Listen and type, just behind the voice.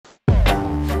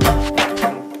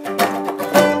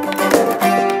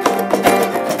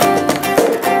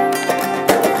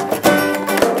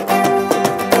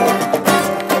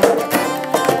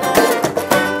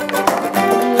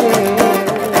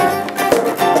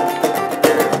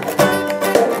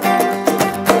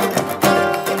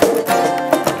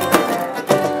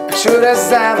Qyre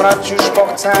zemra qysh po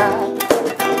këcen,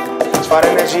 qfar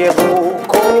energjie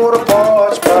bukur po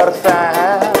që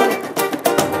përthen.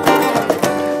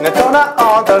 Në tona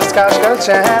atër s'ka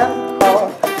shkëlqen,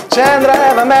 qendra e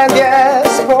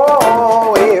vëmendjes po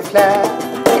i flen.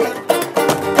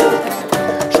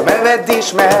 Shumë e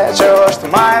vetdijshme që është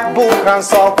ma e bukra në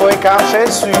sa po i kam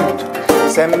shet syt,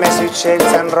 se me syt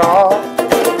qelcen rrat.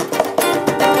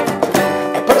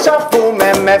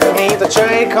 Qafume me fmitë që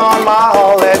i kanë ma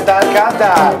holle dal ka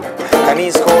dal, ka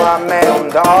nis koha me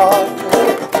undal.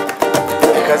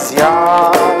 Kës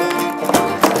jam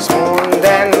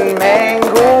s'munden me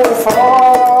ngur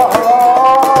fort,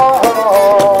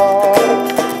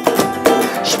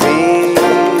 shpirtnat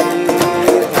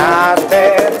e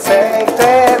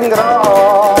cekte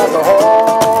ndrat,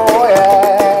 oh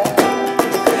yeah,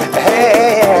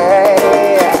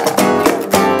 hey.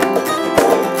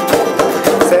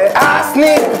 Se as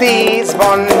një ditë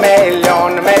zbon me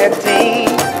lon me ti,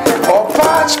 po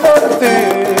paq për ty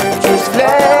që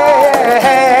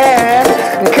s'flen.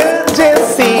 Në këtë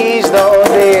gjithësi çdo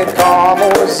ditë ka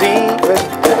muzikë,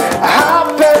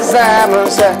 hape zemrën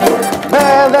se me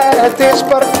dhe ti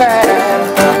shpërthen.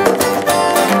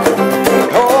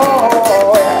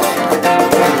 Oh yeah,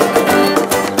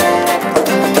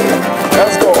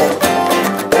 let's go.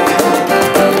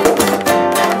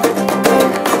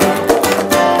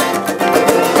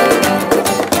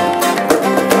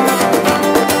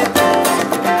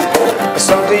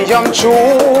 Sëndi jam qu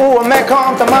me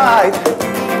kam të majt,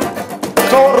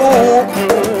 këto rrugë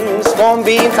s'ko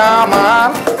m'bin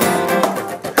tamam.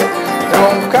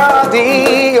 Nuk ka di,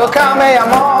 o ka me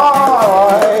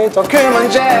jamajt, o ky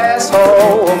mëngjes, o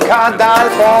m'ka dal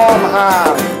po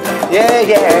m'ham. Yeah,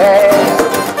 yeah.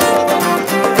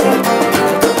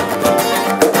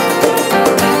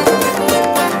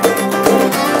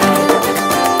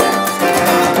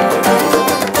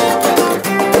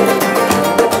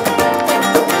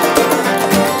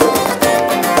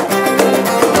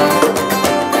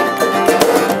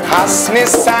 As një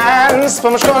sens për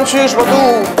më shkon qysh po du,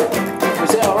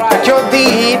 kjo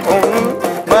dit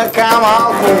më kam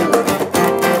alku,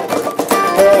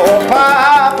 po pa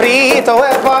prito e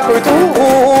pa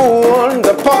kujtun,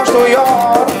 dhe poshtu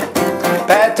yor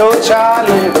peto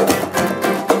qalu.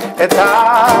 E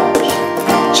tash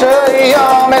që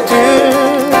jam me ty,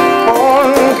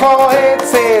 unë po e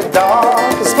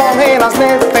cedak, s'po m'hen as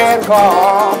një t'perka,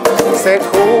 se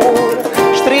kur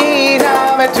shtrina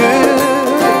me ty,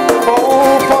 po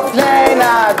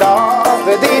t'lejna da,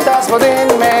 dhe dita s'po din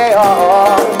me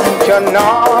ar. Kjo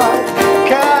nar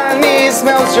ka nis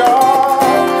me usgjar,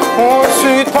 unë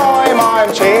syt po i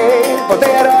majmë qej, po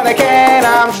derën e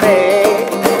kena m'shnej.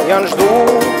 Janë shdu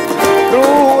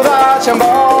rruda që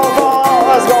m'bo po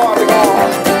zgon t'i kon.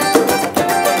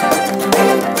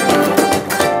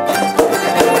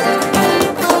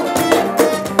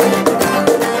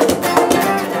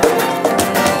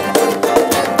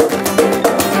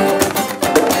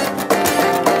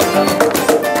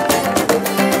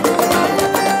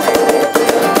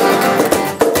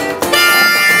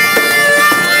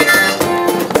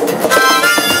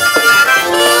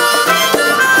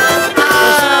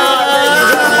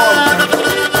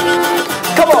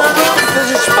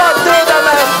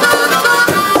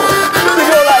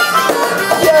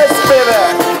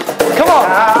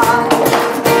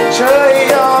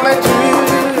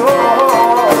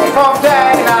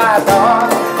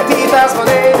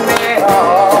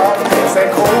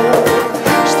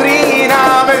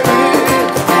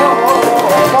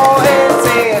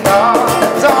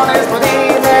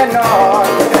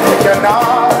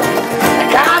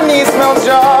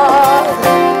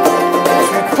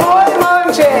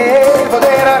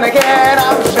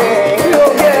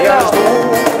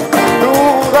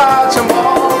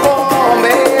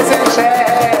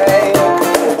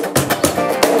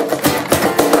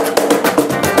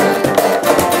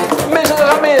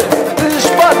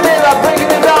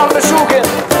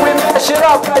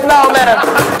 Right now, man.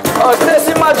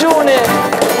 Nesim Maxhuni.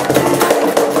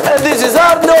 And this is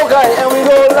our Lokaj, and we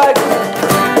go like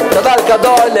Kadal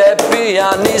kadole pija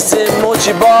Nesim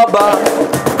muqi baba.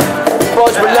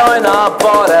 Poq bëllojna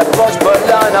pare, poq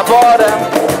bëllojna pare.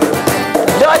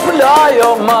 Lajt bëlloj,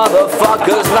 oh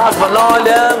motherfuckers, nas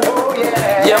bëllojnë.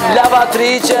 Jem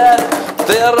lavatrice,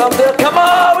 thirëm dhe, come on,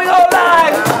 we go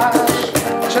like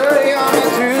Që jam e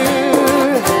ty,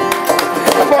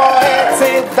 po e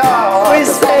cita,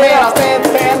 s'ko mera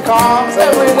s'ten kom se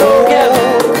we go get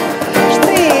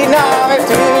Shtina me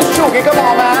ty, Shuki, come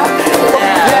on man.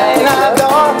 Lejna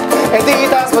do, e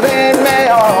dita s'po din me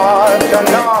jar, kjo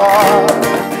nar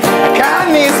ka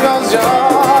nis me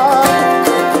zgjar.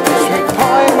 Shmi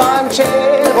poj ma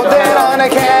m'qel, po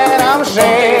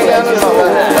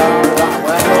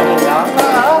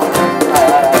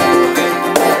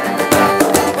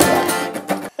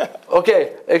Okej,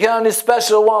 e kena një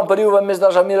special one për juve, misht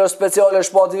dasha mire speciale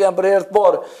Shpati vjen për herë të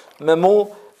parë me mu,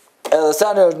 edhe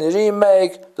seni është një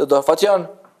remake të do Fatjon.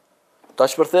 Ta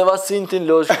shpërtheva sintin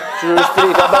losh,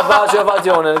 shtri, ka bë bashkë e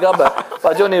Fatjonin, ka bë.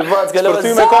 Fatjoni vëtë, ke lëve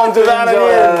Shpërthy me kanë dy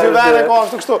vene kanë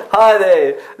shtu kështu. Hajde,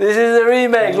 this is a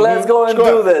remake, let's go and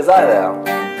do this, hajde.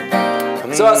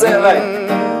 So I say it right.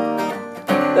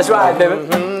 That's right,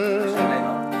 baby.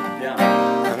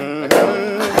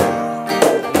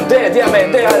 Det, ja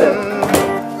men, det hajde.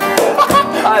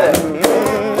 Hajde.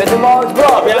 Vet du vad,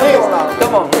 bra,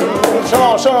 come on.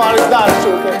 Shono arristar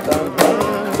Shuki.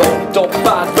 Don't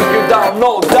mind, break you down,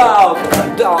 no doubt.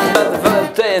 Down, med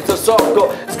vëntejnë të soko.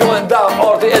 It's going down,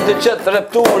 arti e të qëtë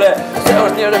repture. Se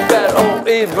është një reper, oh,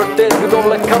 i vërtet. We go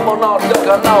like, come on art, look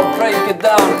on now, break it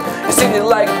down. You sing it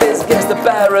like this, gets the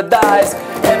paradise.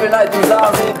 Every night he's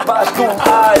on it, bashkun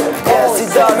eyes. Yes, he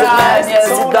does it, man, yes,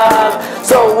 he does.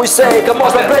 So we say, come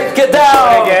on, break it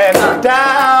down. Break it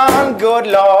down, good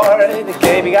lord. The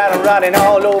baby got him running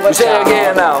all over We say it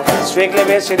again now. Strictly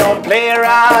bitch, you don't play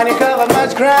around. You cover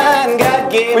much ground,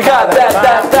 got game. We got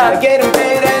that. Get him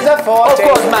paid as a forte. Of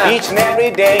course, man. Each and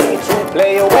every day to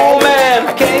play away. Oh, man.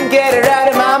 I can't get it out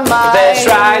of my mind. That's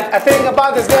right. I think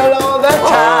about this girl all the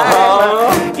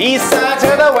time. East side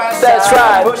to the west That's side.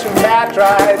 right. Pushing fat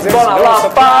rides. It's Gonna no love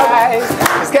surprise.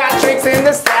 He's got tricks in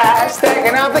the stash.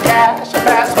 Stacking up the cash.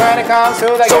 Fast when it comes to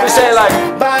the So we gas. say like,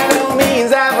 By no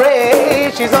means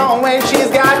average. She's on when she's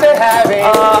got to have it.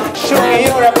 Shuki,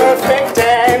 you're a perfect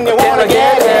 10. You wanna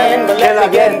get in, but let me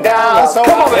get down. So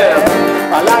Come on, man.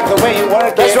 I like the way you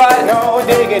work That's it. right. No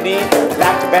diggity.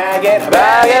 Like to bag it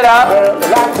up. Girl, I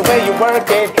like the way you work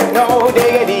it. No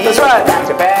diggity. That's right. Like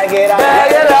to bag it up.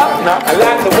 Bag it up. I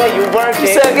like the way you work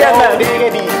it. Say again, no man.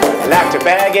 diggity. Like to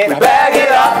bag it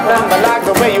up. I like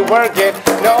the way you work it.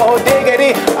 No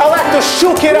diggity. I like to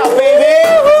shook it up, baby.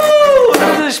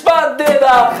 This is Shpat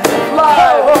Deda,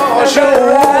 live. Oh, shook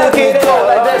it up.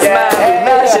 Like this, man.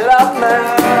 Mash it up, man.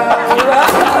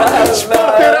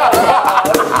 Shpat Deda.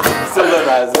 So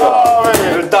nice. Oh, man.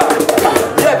 We're done.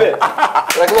 Jebbe.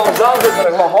 Reklam zandet,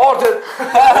 reklam hartet.